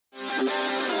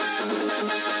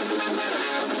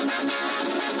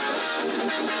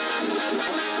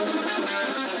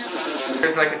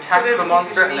There's like a tactical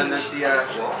monster, and then there's the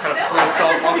kind of full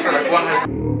assault monster. Like one has.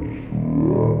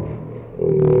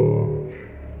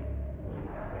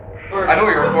 I know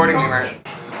you're recording me, man.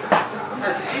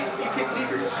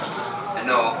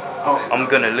 No. Oh, I'm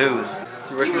gonna lose.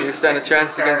 do you reckon you stand a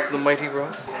chance against the mighty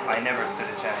bros? I never stood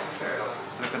a chance.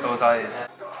 Look at those eyes.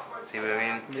 See what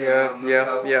I mean?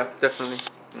 Yeah, definitely.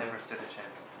 Never stood a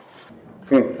chance.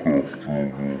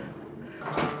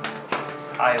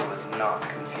 I was not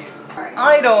confused.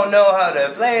 I don't know how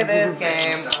to play this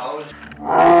game.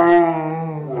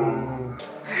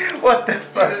 What the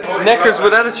fuck? Neckers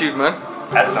with attitude, man.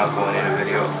 That's not going in a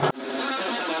video.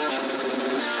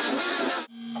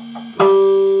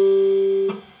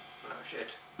 Oh shit.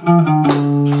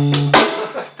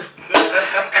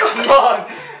 Come on!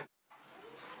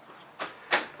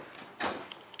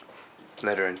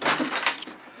 Let her in.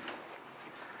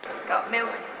 Got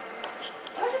milk.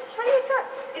 Was this for you?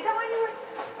 Is that why you were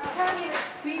telling me to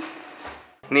speak?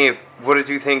 Niamh, what did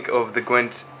you think of the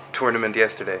Gwent tournament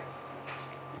yesterday?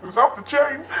 It was off the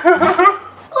chain.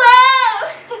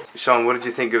 Wow! Sean, what did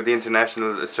you think of the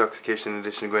International Intoxication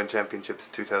Edition Gwent Championships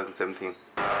 2017?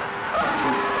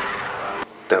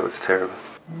 That was terrible.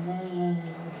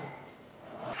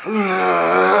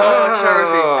 Oh,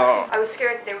 Charity. I was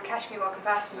scared that they would catch me walking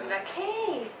past and be like,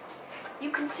 hey,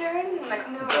 you concerned? I'm like,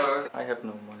 no. I have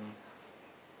no money.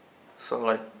 So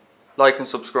like and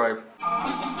subscribe.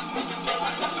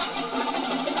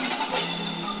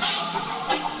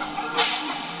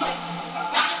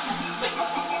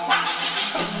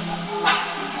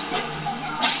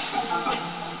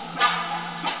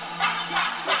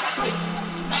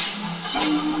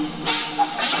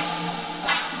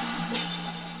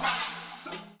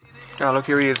 Ah, look,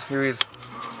 here he is, That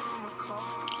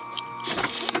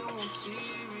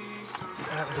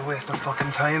was a waste of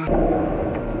fucking time.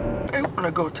 I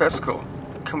wanna go Tesco.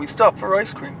 Can we stop for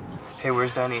ice cream? Hey,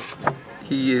 where's Danny?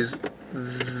 He is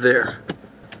there.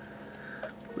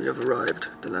 We have arrived,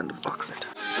 the land of Oxford.